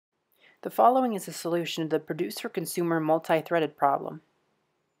The following is a solution to the producer-consumer multi-threaded problem.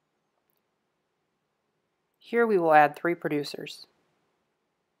 Here we will add 3 producers.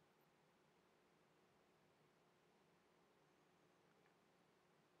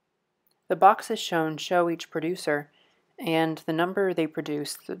 The boxes shown show each producer and the number they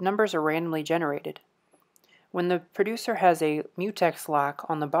produce. The numbers are randomly generated. When the producer has a mutex lock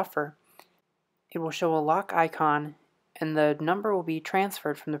on the buffer, it will show a lock icon and the number will be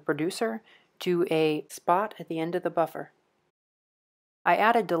transferred from the producer to a spot at the end of the buffer. I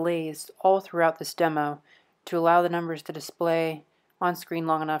added delays all throughout this demo to allow the numbers to display on screen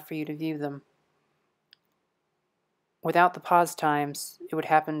long enough for you to view them. Without the pause times, it would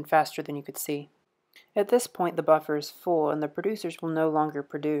happen faster than you could see. At this point, the buffer is full and the producers will no longer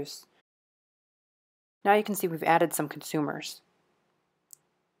produce. Now you can see we've added some consumers.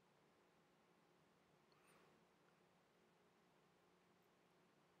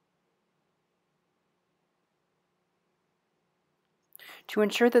 To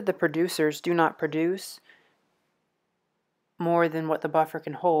ensure that the producers do not produce more than what the buffer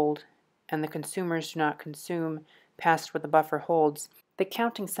can hold, and the consumers do not consume past what the buffer holds, the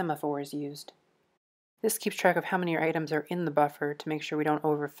counting semaphore is used. This keeps track of how many items are in the buffer to make sure we don't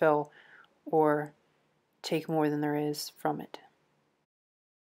overfill or take more than there is from it.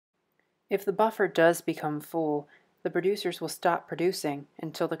 If the buffer does become full, the producers will stop producing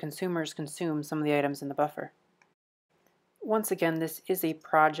until the consumers consume some of the items in the buffer. Once again, this is a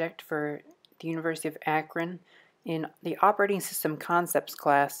project for the University of Akron in the Operating System Concepts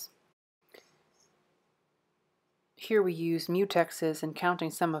class. Here we use mutexes and counting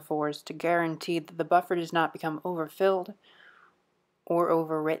semaphores to guarantee that the buffer does not become overfilled or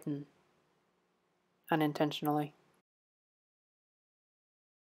overwritten unintentionally.